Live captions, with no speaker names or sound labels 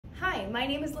my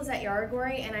name is Lizette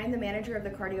Yrarragorry and I'm the manager of the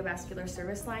cardiovascular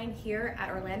service line here at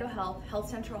Orlando Health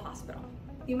Central Hospital.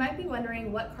 You might be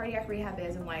wondering what cardiac rehab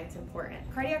is and why it's important.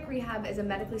 Cardiac rehab is a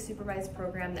medically supervised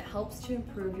program that helps to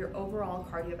improve your overall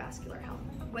cardiovascular health.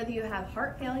 Whether you have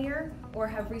heart failure or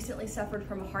have recently suffered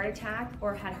from a heart attack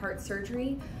or had heart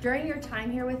surgery, during your time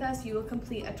here with us, you will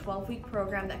complete a 12-week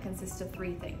program that consists of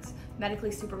 3 things: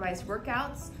 medically supervised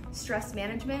workouts, stress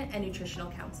management, and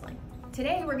nutritional counseling.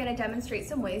 Today, we're going to demonstrate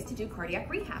some ways to do cardiac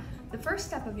rehab. The first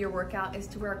step of your workout is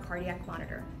to wear a cardiac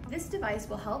monitor. This device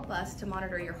will help us to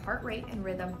monitor your heart rate and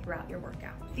rhythm throughout your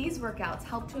workout. These workouts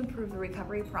help to improve the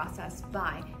recovery process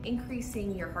by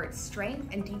increasing your heart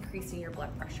strength and decreasing your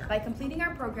blood pressure. By completing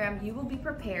our program, you will be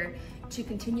prepared to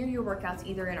continue your workouts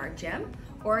either in our gym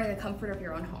or in the comfort of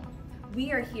your own home.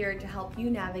 We are here to help you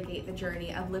navigate the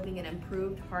journey of living an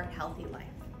improved, heart-healthy life.